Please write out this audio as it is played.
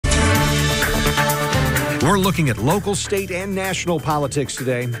We're looking at local, state, and national politics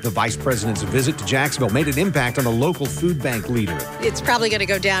today. The Vice President's visit to Jacksonville made an impact on a local food bank leader. It's probably going to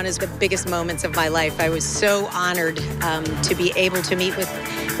go down as the biggest moments of my life. I was so honored to be able to meet with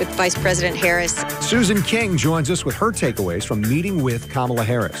Vice President Harris. Susan King joins us with her takeaways from meeting with Kamala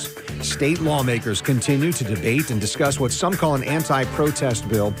Harris. State lawmakers continue to debate and discuss what some call an anti-protest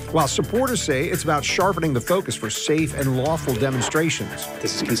bill, while supporters say it's about sharpening the focus for safe and lawful demonstrations.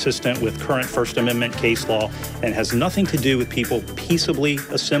 This is consistent with current First Amendment case law and has nothing to do with people peaceably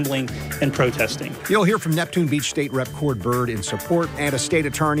assembling and protesting. You'll hear from Neptune Beach State Rep. Byrd in support and a state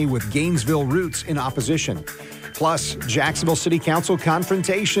attorney with Gainesville roots in opposition. Plus, Jacksonville City Council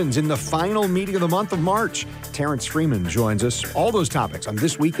confrontations in the final meeting of the month of March. Terrance Freeman joins us. All those topics on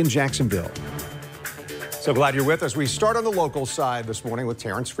This Week in Jacksonville. So glad you're with us. We start on the local side this morning with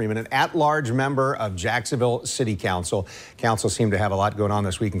Terrance Freeman, an at-large member of Jacksonville City Council. Council seemed to have a lot going on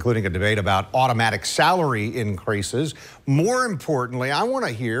this week, including a debate about automatic salary increases. More importantly, I want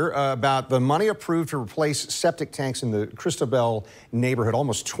to hear about the money approved to replace septic tanks in the Christobel neighborhood.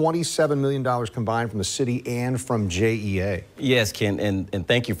 Almost $27 million combined from the city and from JEA. Yes, Ken, and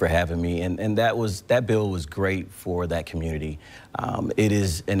thank you for having me. And that bill was great for that community. It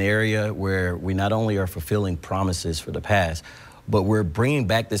is an area where we not only are fulfilling promises for the past, but we're bringing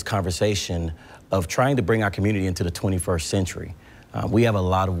back this conversation of trying to bring our community into the 21st century. We have a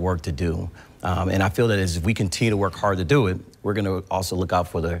lot of work to do. And I feel that as we continue to work hard to do it, we're going to also look out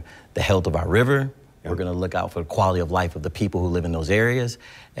for the health of our river. We're going to look out for the quality of life of the people who live in those areas,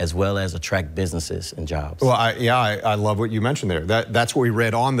 as well as attract businesses and jobs. Well, I love what you mentioned there. That's what we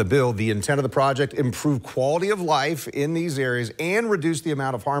read on the bill. The intent of the project: improve quality of life in these areas and reduce the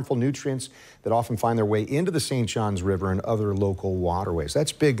amount of harmful nutrients that often find their way into the St. Johns River and other local waterways.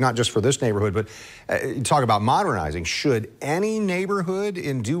 That's big, not just for this neighborhood, but you talk about modernizing. Should any neighborhood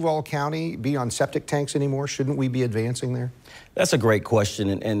in Duval County be on septic tanks anymore? Shouldn't we be advancing there? That's a great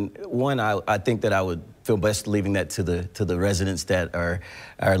question, and one I think that I would feel best leaving that to the residents that are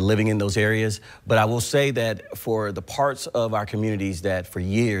living in those areas. But I will say that for the parts of our communities that for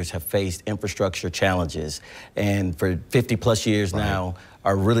years have faced infrastructure challenges, and for 50+ years now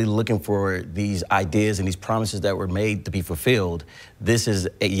are really looking for these ideas and these promises that were made to be fulfilled, this is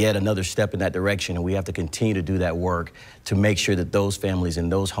yet another step in that direction, and we have to continue to do that work to make sure that those families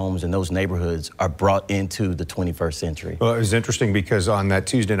and those homes and those neighborhoods are brought into the 21st century. Well, it was interesting because on that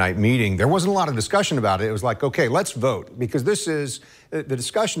Tuesday night meeting, there wasn't a lot of discussion about it. It was like, okay, let's vote, because this is, the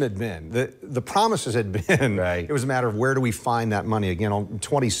discussion had been, the promises had been, right. It was a matter of where do we find that money, again, on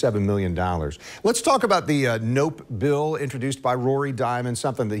 $27 million. Let's talk about the NOPE bill introduced by Rory Diamond,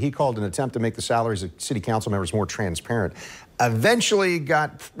 something that he called an attempt to make the salaries of city council members more transparent. Eventually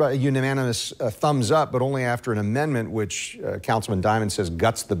got a unanimous thumbs up, but only after an amendment which Councilman Diamond says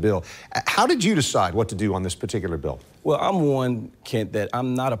guts the bill. How did you decide what to do on this particular bill? Well, I'm one, Kent, that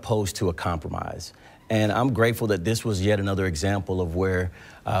I'm not opposed to a compromise. And I'm grateful that this was yet another example of where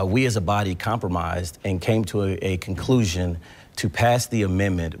we as a body compromised and came to a conclusion to pass the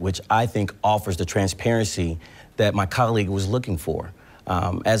amendment, which I think offers the transparency that my colleague was looking for.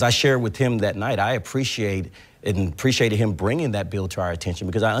 As I shared with him that night, I appreciated him bringing that bill to our attention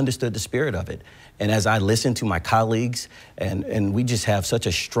because I understood the spirit of it. And as I listened to my colleagues, and we just have such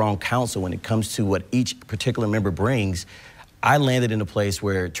a strong council when it comes to what each particular member brings, I landed in a place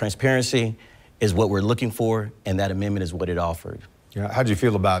where transparency is what we're looking for, and that amendment is what it offered. Yeah, how did you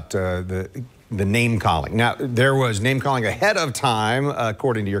feel about the name calling? Now, there was name calling ahead of time,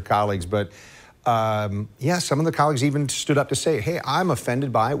 according to your colleagues, but yeah, some of the colleagues even stood up to say, hey, I'm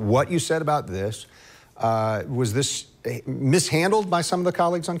offended by what you said about this. Was this mishandled by some of the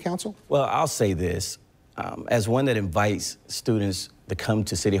colleagues on council? Well, I'll say this. As one that invites students to come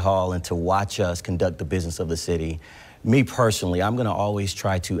to City Hall and to watch us conduct the business of the city, me personally, I'm going to always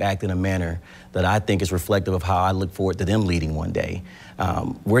try to act in a manner that I think is reflective of how I look forward to them leading one day.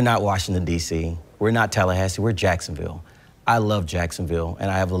 We're not Washington, D.C. We're not Tallahassee. We're Jacksonville. I love Jacksonville, and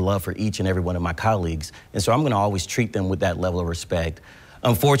I have a love for each and every one of my colleagues. And so I'm going to always treat them with that level of respect.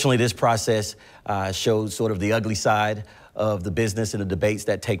 Unfortunately, this process shows sort of the ugly side of the business and the debates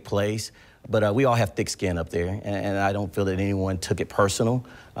that take place. But we all have thick skin up there, and I don't feel that anyone took it personal.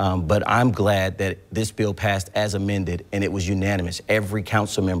 But I'm glad that this bill passed as amended, and it was unanimous. Every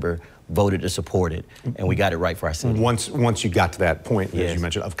council member voted to support it, and we got it right for our city. Once you got to that point, yes, as you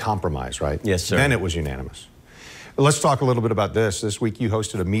mentioned, of compromise, right? Yes, sir. Then it was unanimous. Let's talk a little bit about this. This week you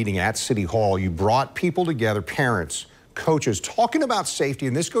hosted a meeting at City Hall. You brought people together, parents, coaches. Talking about safety,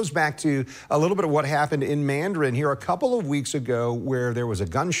 and this goes back to a little bit of what happened in Mandarin here a couple of weeks ago where there was a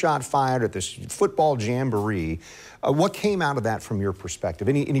gunshot fired at this football jamboree. What came out of that from your perspective?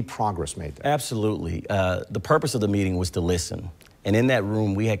 Any progress made there? Absolutely. The purpose of the meeting was to listen. And in that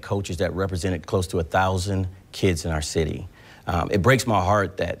room, we had coaches that represented close to 1,000 kids in our city. It breaks my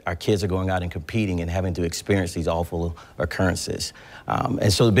heart that our kids are going out and competing and having to experience these awful occurrences.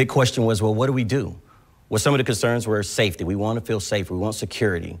 And so the big question was, well, what do we do? Well, some of the concerns were safety. We want to feel safe. We want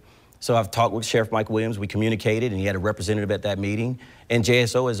security. So I've talked with Sheriff Mike Williams. We communicated, and he had a representative at that meeting. And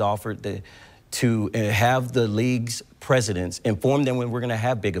JSO has offered to have the league's presidents inform them when we're going to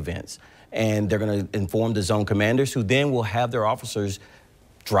have big events. And they're going to inform the zone commanders, who then will have their officers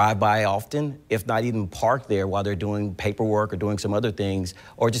drive by often, if not even park there while they're doing paperwork or doing some other things,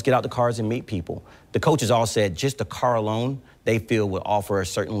 or just get out the cars and meet people. The coaches all said just the car alone, they feel will offer a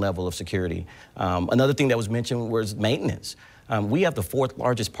certain level of security. Another thing that was mentioned was maintenance. We have the 4th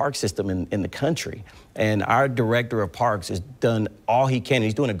largest park system in the country, and our director of parks has done all he can.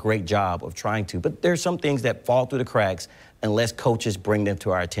 He's doing a great job of trying to, but there's some things that fall through the cracks unless coaches bring them to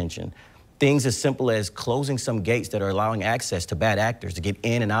our attention. Things as simple as closing some gates that are allowing access to bad actors to get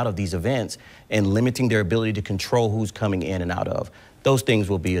in and out of these events and limiting their ability to control who's coming in and out of. Those things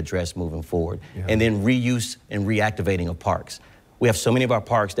will be addressed moving forward. Yeah. And then reuse and reactivating of parks. We have so many of our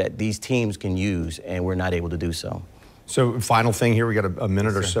parks that these teams can use, and we're not able to do so. So final thing here, we got a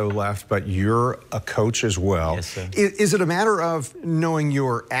minute or so left, but you're a coach as well. Yes, sir. Is it a matter of knowing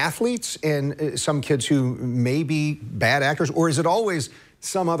your athletes and some kids who may be bad actors, or is it always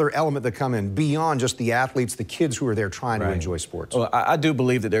some other element that come in beyond just the athletes, the kids who are there trying to enjoy sports? Well, I do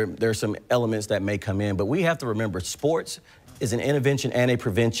believe that there are some elements that may come in, but we have to remember sports is an intervention and a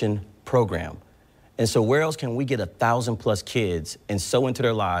prevention program. And so where else can we get 1,000+ kids and sow into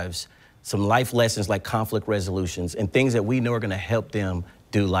their lives some life lessons like conflict resolutions and things that we know are going to help them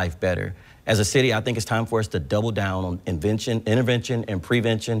do life better? As a city, I think it's time for us to double down on intervention and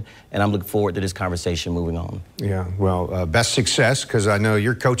prevention, and I'm looking forward to this conversation moving on. Yeah, well, best success, because I know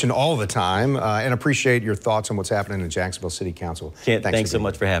you're coaching all the time, and appreciate your thoughts on what's happening in Jacksonville City Council. Kent, thanks so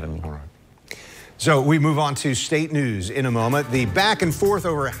much for having me. All right. So we move on to state news in a moment. The back and forth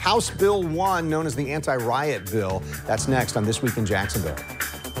over House Bill 1, known as the Anti-Riot Bill. That's next on This Week in Jacksonville.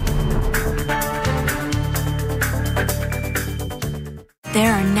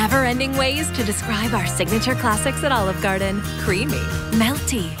 There are never-ending ways to describe our signature classics at Olive Garden. Creamy,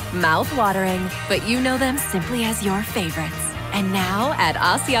 melty, mouth-watering, but you know them simply as your favorites. And now add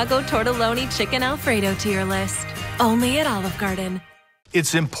Asiago Tortelloni Chicken Alfredo to your list. Only at Olive Garden.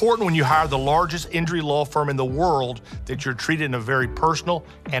 It's important when you hire the largest injury law firm in the world that you're treated in a very personal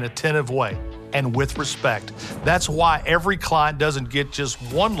and attentive way and with respect. That's why every client doesn't get just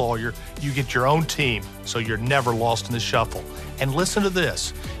one lawyer, you get your own team, so you're never lost in the shuffle. And listen to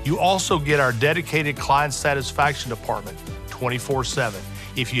this, you also get our dedicated client satisfaction department 24/7.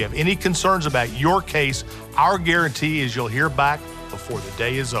 If you have any concerns about your case, our guarantee is you'll hear back before the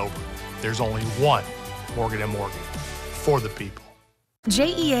day is over. There's only one Morgan & Morgan, for the people.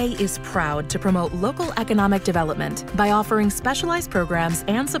 JEA is proud to promote local economic development by offering specialized programs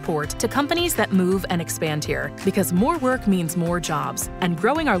and support to companies that move and expand here, because more work means more jobs, and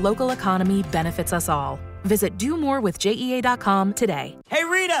growing our local economy benefits us all. Visit DoMoreWithJEA.com today. Hey,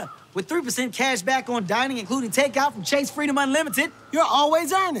 Rita, with 3% cash back on dining, including takeout from Chase Freedom Unlimited, you're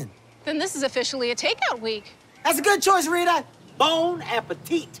always earning. Then this is officially a takeout week. That's a good choice, Rita. Bon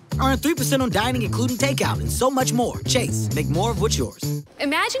appetit. Earn 3% on dining, including takeout, and so much more. Chase, make more of what's yours.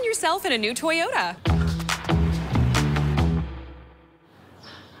 Imagine yourself in a new Toyota.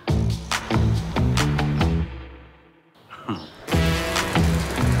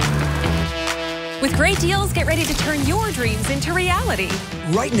 With great deals, get ready to turn your dreams into reality.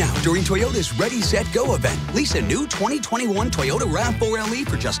 Right now, during Toyota's Ready, Set, Go event, lease a new 2021 Toyota RAV4 LE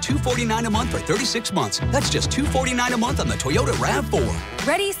for just $249 a month for 36 months. That's just $249 a month on the Toyota RAV4.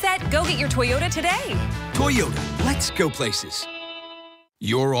 Ready, set, go get your Toyota today. Toyota, let's go places.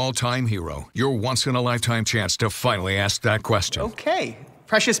 Your all-time hero, your once-in-a-lifetime chance to finally ask that question. Okay,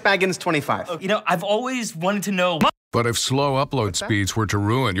 Precious Baggins 25. You know, I've always wanted to know... But if slow upload speeds were to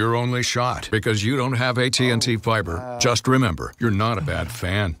ruin your only shot because you don't have AT&T Fiber, just remember, you're not a bad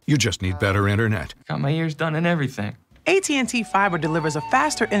fan. You just need better internet. Got my ears done and everything. AT&T Fiber delivers a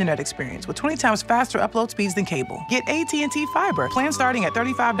faster internet experience with 20 times faster upload speeds than cable. Get AT&T Fiber. Plan starting at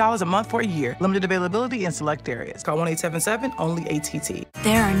 $35 a month for a year. Limited availability in select areas. Call 1-877, only ATT.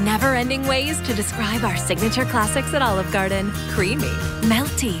 There are never-ending ways to describe our signature classics at Olive Garden. Creamy,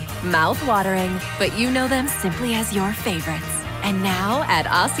 melty, mouth-watering, but you know them simply as your favorites. And now add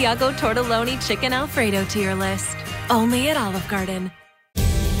Asiago Tortelloni Chicken Alfredo to your list. Only at Olive Garden.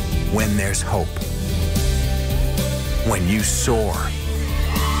 When there's hope. When you soar.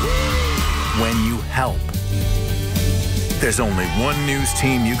 When you help. There's only one news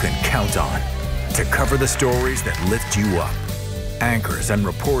team you can count on to cover the stories that lift you up. Anchors and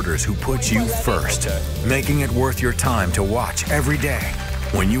reporters who put you first, making it worth your time to watch every day.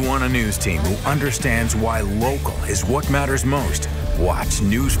 When you want a news team who understands why local is what matters most, watch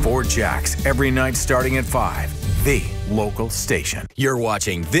News 4 Jax every night starting at 5, the local station. You're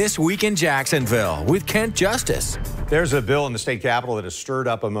watching This Week in Jacksonville with Kent Justice. There's a bill in the state capitol that has stirred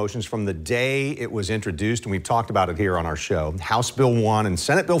up emotions from the day it was introduced, and we've talked about it here on our show. House Bill 1 and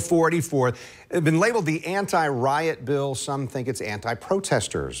Senate Bill 484 have been labeled the anti-riot bill. Some think it's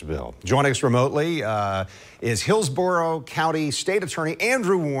anti-protesters bill. Joining us remotely is Hillsborough County State Attorney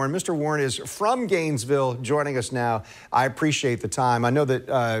Andrew Warren. Mr. Warren is from Gainesville, joining us now. I appreciate the time. I know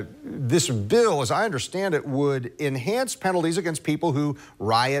that this bill, as I understand it, would enhance penalties against people who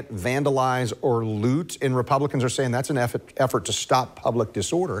riot, vandalize, or loot, and Republicans are saying that's an effort to stop public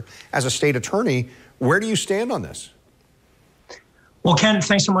disorder. As a state attorney, where do you stand on this? Well, Ken,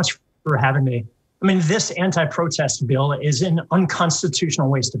 thanks so much for having me. I mean, this anti-protest bill is an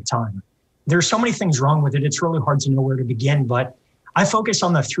unconstitutional waste of time. There's so many things wrong with it, it's really hard to know where to begin, but I focus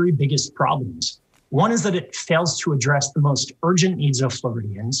on the three biggest problems. One is that it fails to address the most urgent needs of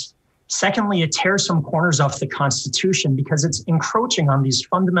Floridians. Secondly, it tears some corners off the Constitution because it's encroaching on these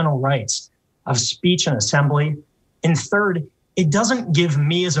fundamental rights of speech and assembly. And third, it doesn't give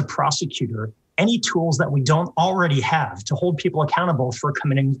me as a prosecutor any tools that we don't already have to hold people accountable for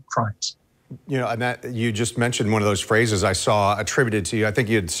committing crimes. You know, and that you just mentioned one of those phrases I saw attributed to you. I think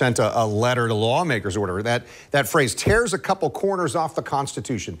you had sent a letter to lawmakers or whatever. That phrase tears a couple corners off the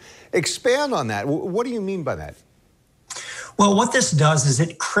Constitution. Expand on that. What do you mean by that? Well, what this does is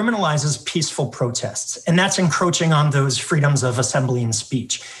it criminalizes peaceful protests, and that's encroaching on those freedoms of assembly and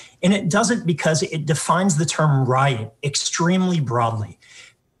speech. And it does it because it defines the term riot extremely broadly.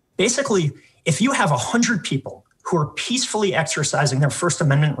 Basically, if you have 100 people who are peacefully exercising their First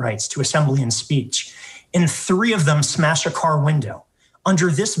Amendment rights to assembly and speech, and 3 of them smash a car window,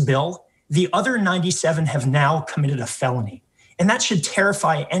 under this bill, the other 97 have now committed a felony. And that should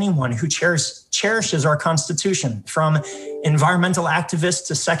terrify anyone who cherishes our Constitution, from environmental activists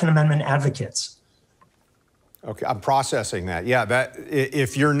to Second Amendment advocates. Okay, I'm processing that. Yeah, that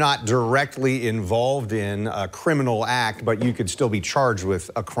if you're not directly involved in a criminal act, but you could still be charged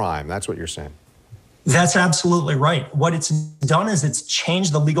with a crime. That's what you're saying. That's absolutely right. What it's done is it's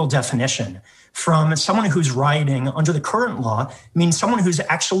changed the legal definition from someone who's rioting under the current law means someone who's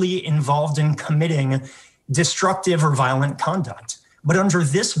actually involved in committing destructive or violent conduct. But under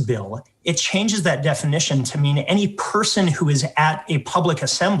this bill, it changes that definition to mean any person who is at a public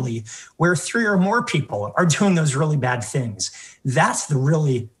assembly where 3 or more people are doing those really bad things. That's the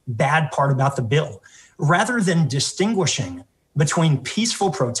really bad part about the bill. Rather than distinguishing between peaceful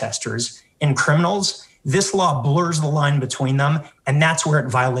protesters and criminals, this law blurs the line between them, and that's where it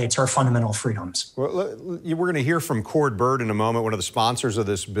violates our fundamental freedoms. Well, we're going to hear from Byrd in a moment, one of the sponsors of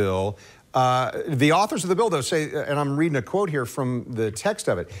this bill. The authors of the bill, though, say, and I'm reading a quote here from the text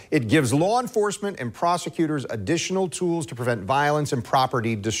of it, it gives law enforcement and prosecutors additional tools to prevent violence and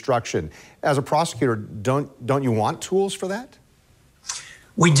property destruction. As a prosecutor, don't you want tools for that?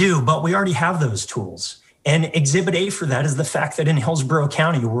 We do, but we already have those tools. And Exhibit A for that is the fact that in Hillsborough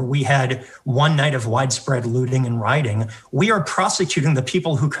County, where we had one night of widespread looting and rioting, we are prosecuting the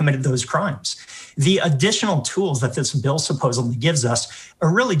people who committed those crimes. The additional tools that this bill supposedly gives us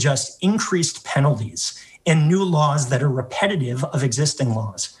are really just increased penalties and new laws that are repetitive of existing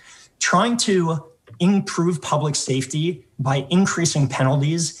laws. Trying to improve public safety by increasing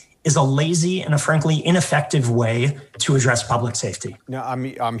penalties is a lazy and a frankly ineffective way to address public safety. Now,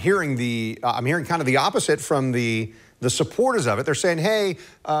 I'm hearing kind of the opposite from the supporters of it. They're saying, hey,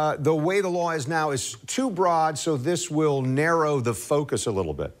 the way the law is now is too broad, so this will narrow the focus a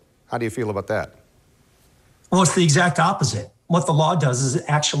little bit. How do you feel about that? Well, it's the exact opposite. What the law does is it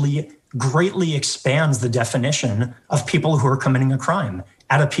actually greatly expands the definition of people who are committing a crime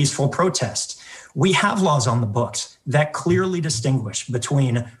at a peaceful protest. We have laws on the books that clearly distinguish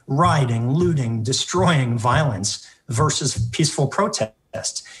between rioting, looting, destroying, violence versus peaceful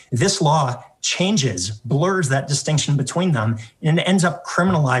protest. This law blurs that distinction between them, and it ends up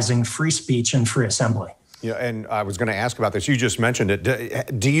criminalizing free speech and free assembly. Yeah, and I was going to ask about this. You just mentioned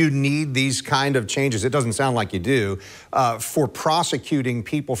it. Do you need these kind of changes? It doesn't sound like you do, for prosecuting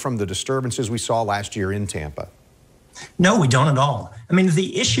people from the disturbances we saw last year in Tampa. No, we don't at all. I mean,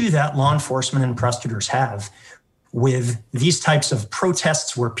 the issue that law enforcement and prosecutors have with these types of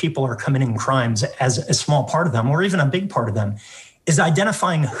protests where people are committing crimes as a small part of them, or even a big part of them, is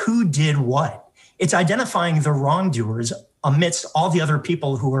identifying who did what. It's identifying the wrongdoers amidst all the other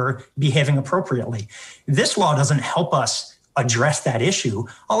people who are behaving appropriately. This law doesn't help us address that issue.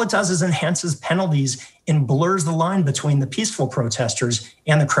 All it does is enhances penalties and blurs the line between the peaceful protesters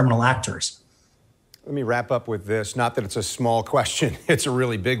and the criminal actors. Let me wrap up with this. Not that it's a small question, it's a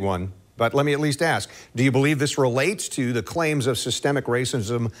really big one. But let me at least ask, do you believe this relates to the claims of systemic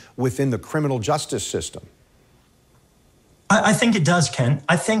racism within the criminal justice system? I think it does, Ken.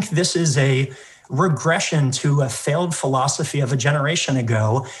 I think this is a regression to a failed philosophy of a generation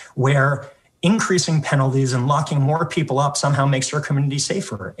ago where increasing penalties and locking more people up somehow makes our community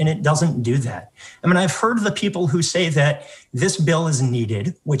safer, and it doesn't do that. I mean, I've heard the people who say that this bill is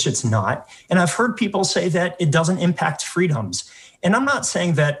needed, which it's not, and I've heard people say that it doesn't impact freedoms. And I'm not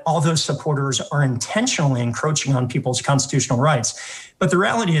saying that all those supporters are intentionally encroaching on people's constitutional rights, but the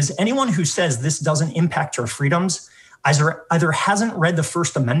reality is anyone who says this doesn't impact our freedoms either hasn't read the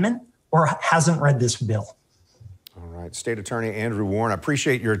First Amendment or hasn't read this bill. All right, State Attorney Andrew Warren, I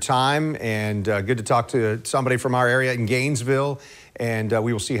appreciate your time, and good to talk to somebody from our area in Gainesville, and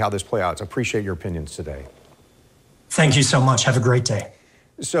we will see how this plays out. I appreciate your opinions today. Thank you so much. Have a great day.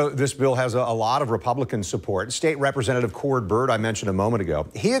 So this bill has a lot of Republican support. State Representative Byrd, I mentioned a moment ago,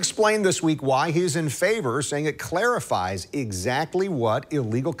 he explained this week why he's in favor, saying it clarifies exactly what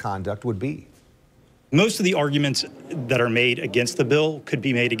illegal conduct would be. Most of the arguments that are made against the bill could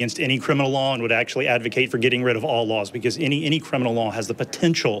be made against any criminal law and would actually advocate for getting rid of all laws because any criminal law has the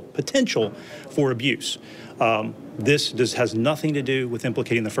potential for abuse. This has nothing to do with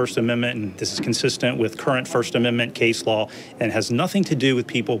implicating the First Amendment, and this is consistent with current First Amendment case law and has nothing to do with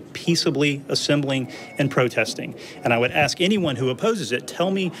people peaceably assembling and protesting. And I would ask anyone who opposes it,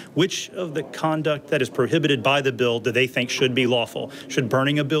 tell me which of the conduct that is prohibited by the bill do they think should be lawful? Should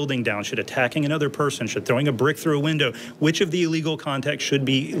burning a building down, should attacking another person, should throwing a brick through a window? Which of the illegal conduct should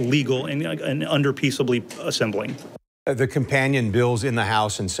be legal and under peaceably assembling? The companion bills in the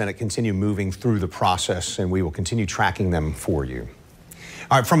House and Senate continue moving through the process, and we will continue tracking them for you.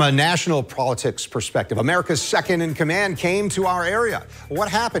 All right, from a national politics perspective, America's second in command came to our area. What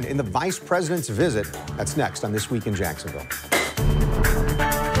happened in the Vice President's visit? That's next on This Week in Jacksonville.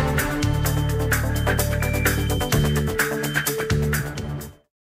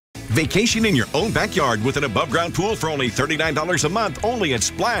 Vacation in your own backyard with an above-ground pool for only $39 a month, only at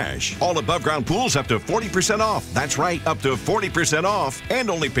Splash. All above-ground pools up to 40% off. That's right, up to 40% off, and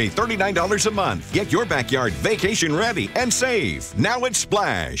only pay $39 a month. Get your backyard vacation ready and save now at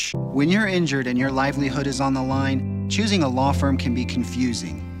Splash. When you're injured and your livelihood is on the line, choosing a law firm can be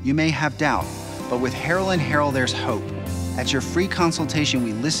confusing. You may have doubt, but with Harrell & Harrell, there's hope. At your free consultation,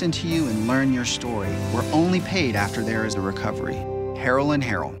 we listen to you and learn your story. We're only paid after there is a recovery. Harrell &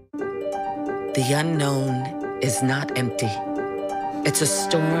 Harrell. The unknown is not empty. It's a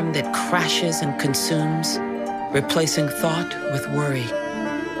storm that crashes and consumes, replacing thought with worry.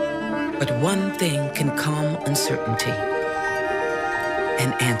 But one thing can calm uncertainty: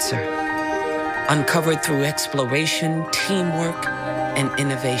 an answer. Uncovered through exploration, teamwork, and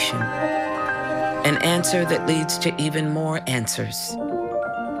innovation. An answer that leads to even more answers.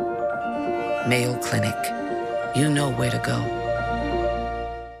 Mayo Clinic. You know where to go.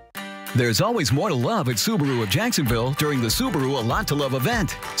 There's always more to love at Subaru of Jacksonville during the Subaru A Lot to Love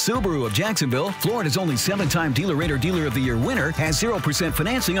event. Subaru of Jacksonville, Florida's only 7-time Dealer Rater Dealer of the Year winner, has 0%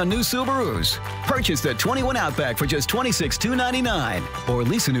 financing on new Subarus. Purchase the 21 Outback for just $26,299, or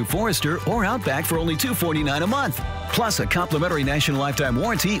lease a new Forester or Outback for only $249 a month, plus a complimentary national lifetime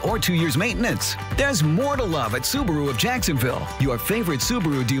warranty or 2 years maintenance. There's more to love at Subaru of Jacksonville, your favorite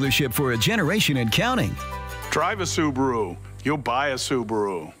Subaru dealership for a generation and counting. Drive a Subaru. You'll buy a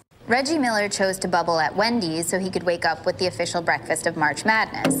Subaru. Reggie Miller chose to bubble at Wendy's so he could wake up with the official breakfast of March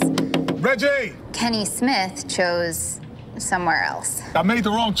Madness. Reggie! Kenny Smith chose somewhere else. I made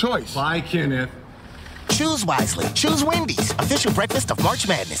the wrong choice. Bye, Kenneth. Choose wisely. Choose Wendy's, official breakfast of March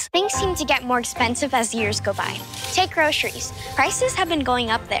Madness. Things seem to get more expensive as years go by. Take groceries. Prices have been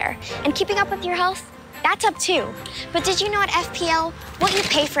going up there. And keeping up with your health? That's up too. But did you know at FPL, what you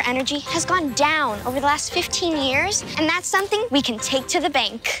pay for energy has gone down over the last 15 years? And that's something we can take to the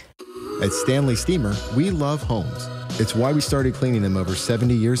bank. At Stanley Steamer, we love homes. It's why we started cleaning them over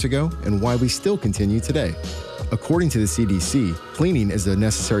 70 years ago and why we still continue today. According to the CDC, cleaning is a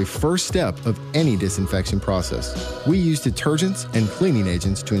necessary first step of any disinfection process. We use detergents and cleaning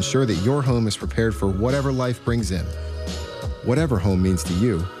agents to ensure that your home is prepared for whatever life brings in. Whatever home means to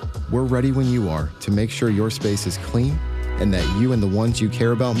you, we're ready when you are to make sure your space is clean and that you and the ones you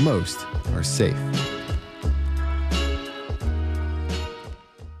care about most are safe.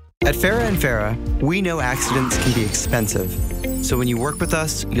 At Farah & Farah, we know accidents can be expensive. So when you work with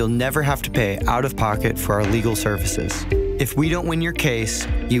us, you'll never have to pay out of pocket for our legal services. If we don't win your case,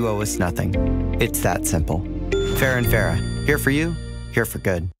 you owe us nothing. It's that simple. Farah & Farah, here for you, here for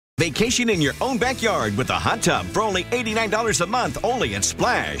good. Vacation in your own backyard with a hot tub for only $89 a month, only at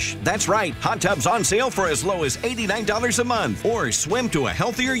Splash. That's right, hot tubs on sale for as low as $89 a month. Or swim to a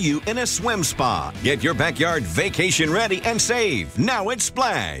healthier you in a swim spa. Get your backyard vacation ready and save now at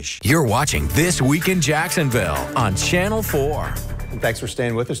Splash. You're watching This Week in Jacksonville on Channel 4. Thanks for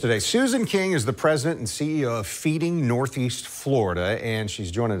staying with us today. Susan King is the president and CEO of Feeding Northeast Florida, and she's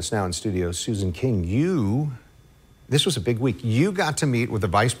joining us now in studio. Susan King, this was a big week. You got to meet with the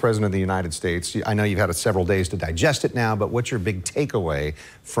Vice President of the United States. I know you've had several days to digest it now, but what's your big takeaway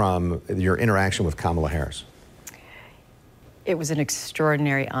from your interaction with Kamala Harris? It was an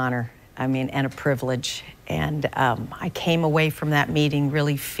extraordinary honor, and a privilege. And I came away from that meeting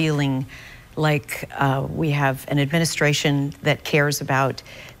really feeling like we have an administration that cares about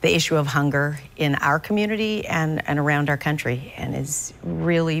the issue of hunger in our community and around our country, and is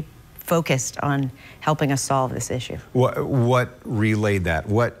really focused on helping us solve this issue. What relayed that?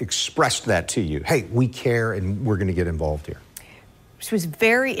 What expressed that to you? Hey, we care and we're going to get involved here. She was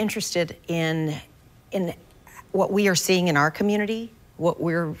very interested in what we are seeing in our community, what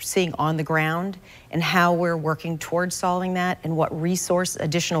we're seeing on the ground, and how we're working towards solving that, and what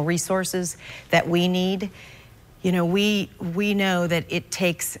additional resources that we need. You know, we know that it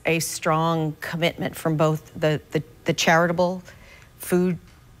takes a strong commitment from both the charitable food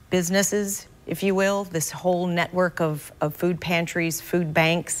businesses, if you will, this whole network of food pantries, food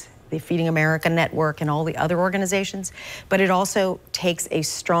banks, the Feeding America Network, and all the other organizations. But it also takes a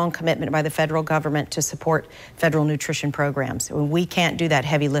strong commitment by the federal government to support federal nutrition programs. We can't do that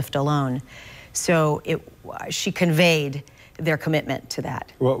heavy lift alone. So she conveyed their commitment to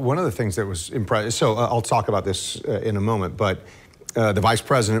that. Well, one of the things that was impressive, so I'll talk about this in a moment, but the Vice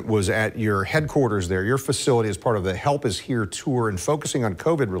President was at your headquarters there, your facility, as part of the Help Is Here tour and focusing on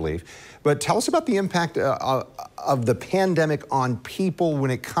COVID relief. But tell us about the impact of the pandemic on people when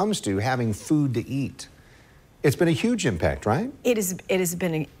it comes to having food to eat. It's been a huge impact, right? It has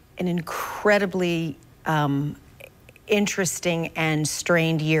been an incredibly interesting and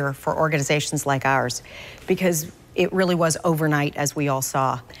strained year for organizations like ours, because it really was overnight, as we all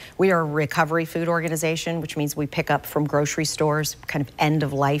saw. We are a recovery food organization, which means we pick up from grocery stores, kind of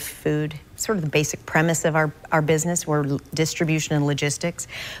end-of-life food. Sort of the basic premise of our business. We're distribution and logistics.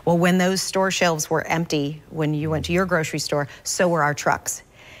 Well, when those store shelves were empty, when you went to your grocery store, so were our trucks.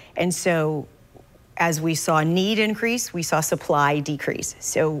 And so as we saw need increase, we saw supply decrease.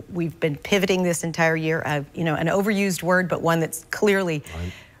 So we've been pivoting this entire year, you know, an overused word, but one that's clearly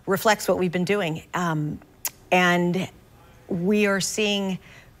reflects what we've been doing. And we are seeing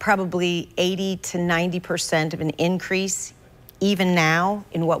probably 80 to 90% of an increase even now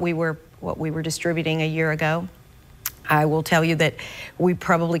in what we were distributing a year ago. I will tell you that we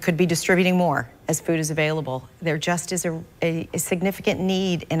probably could be distributing more as food is available. There just is a significant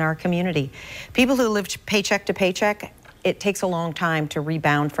need in our community. People who live paycheck to paycheck, it takes a long time to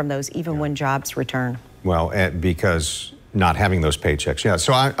rebound from those, even when jobs return. Well, because not having those paychecks. Yeah,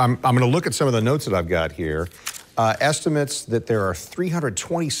 so I'm going to look at some of the notes that I've got here. Estimates that there are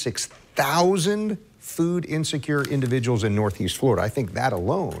 326,000 food insecure individuals in Northeast Florida. I think that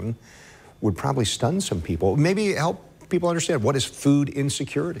alone would probably stun some people. Maybe help people understand, what is food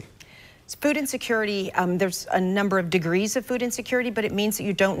insecurity? Food insecurity, there's a number of degrees of food insecurity, but it means that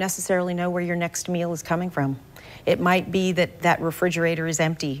you don't necessarily know where your next meal is coming from. It might be that that refrigerator is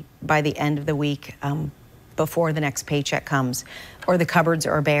empty by the end of the week, before the next paycheck comes, or the cupboards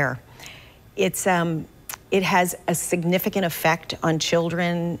are bare. It has a significant effect on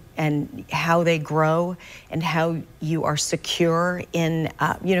children and how they grow and how you are secure in,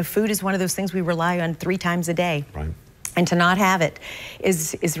 you know, food is one of those things we rely on 3 times a day. Right. And to not have it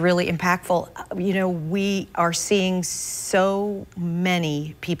is really impactful. You know, we are seeing so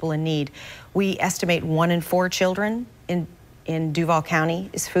many people in need. We estimate 1 in 4 children in Duval County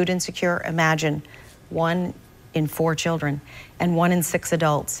is food insecure. Imagine 1 in 4 children and 1 in 6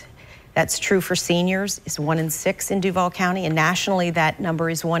 adults. That's true for seniors. It's 1 in 6 in Duval County, and nationally that number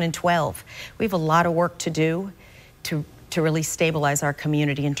is 1 in 12. We have a lot of work to do to really stabilize our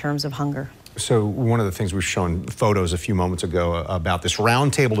community in terms of hunger. So one of the things we've shown photos a few moments ago about this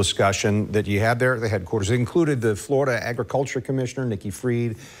roundtable discussion that you had there at the headquarters, it included the Florida Agriculture Commissioner, Nikki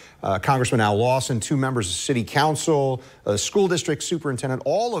Fried, Congressman Al Lawson, 2 members of City Council, school district superintendent,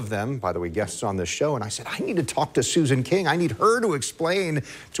 all of them, by the way, guests on this show. And I said, I need to talk to Susan King. I need her to explain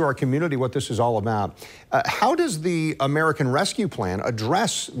to our community what this is all about. How does the American Rescue Plan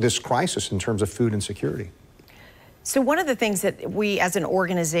address this crisis in terms of food insecurity? So one of the things that we as an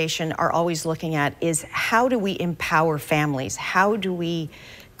organization are always looking at is how do we empower families? How do we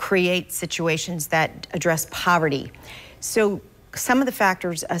create situations that address poverty? So some of the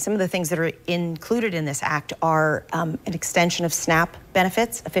factors, some of the things that are included in this act are an extension of SNAP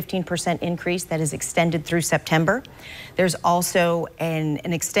benefits, a 15% increase that is extended through September. There's also an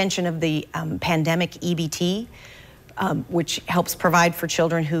extension of the pandemic EBT, which helps provide for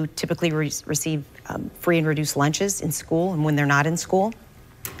children who typically receive free and reduced lunches in school and when they're not in school.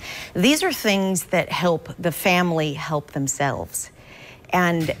 These are things that help the family help themselves.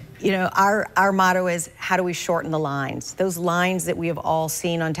 And, you know, our motto is, how do we shorten the lines? Those lines that we have all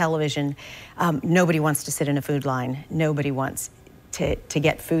seen on television, nobody wants to sit in a food line. Nobody wants to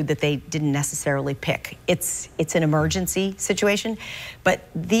get food that they didn't necessarily pick. It's an emergency situation, but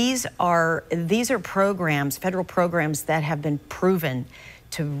these are programs, federal programs that have been proven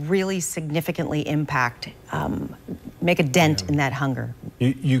to really significantly impact, make a dent in that hunger.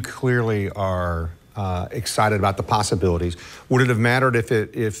 You clearly are excited about the possibilities. Would it have mattered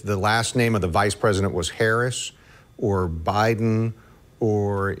if the last name of the vice president was Harris or Biden,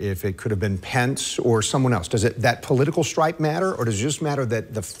 or if it could have been Pence or someone else? Does that political stripe matter, or does it just matter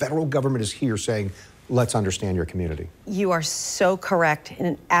that the federal government is here saying, let's understand your community? You are so correct, and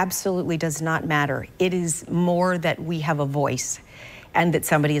it absolutely does not matter. It is more that we have a voice and that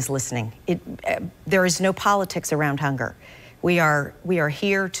somebody is listening. There is no politics around hunger. We are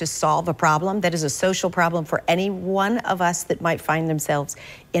here to solve a problem that is a social problem for any one of us that might find themselves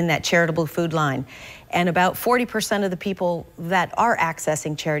in that charitable food line. And about 40% of the people that are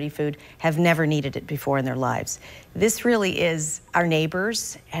accessing charity food have never needed it before in their lives. This really is our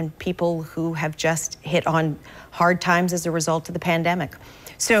neighbors and people who have just hit on hard times as a result of the pandemic.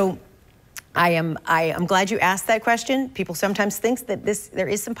 So I am glad you asked that question. People sometimes think that there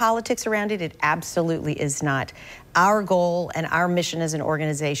is some politics around it. It absolutely is not. Our goal and our mission as an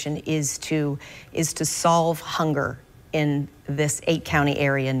organization is to solve hunger in this 8-county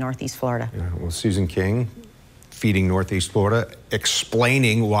area in Northeast Florida. Yeah, well, Susan King, Feeding Northeast Florida,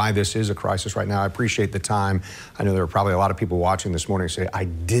 explaining why this is a crisis right now. I appreciate the time. I know there are probably a lot of people watching this morning who say, I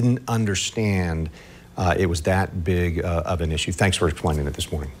didn't understand it was that big of an issue. Thanks for explaining it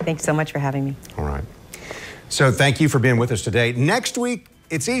this morning. Thanks so much for having me. All right. So thank you for being with us today. Next week,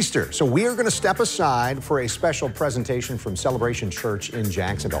 it's Easter, so we are going to step aside for a special presentation from Celebration Church in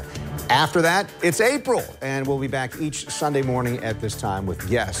Jacksonville. After that, it's April, and we'll be back each Sunday morning at this time with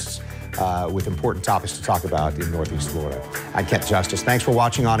guests with important topics to talk about in Northeast Florida. I'm Kent Justice. Thanks for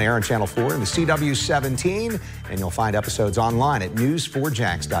watching on air on Channel 4 and the CW17, and you'll find episodes online at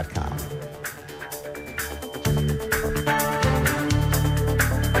news4jax.com.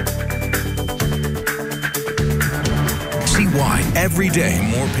 See why every day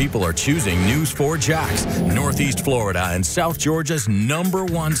more people are choosing News 4 Jax, Northeast Florida and South Georgia's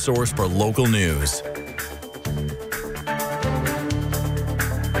 #1 source for local news.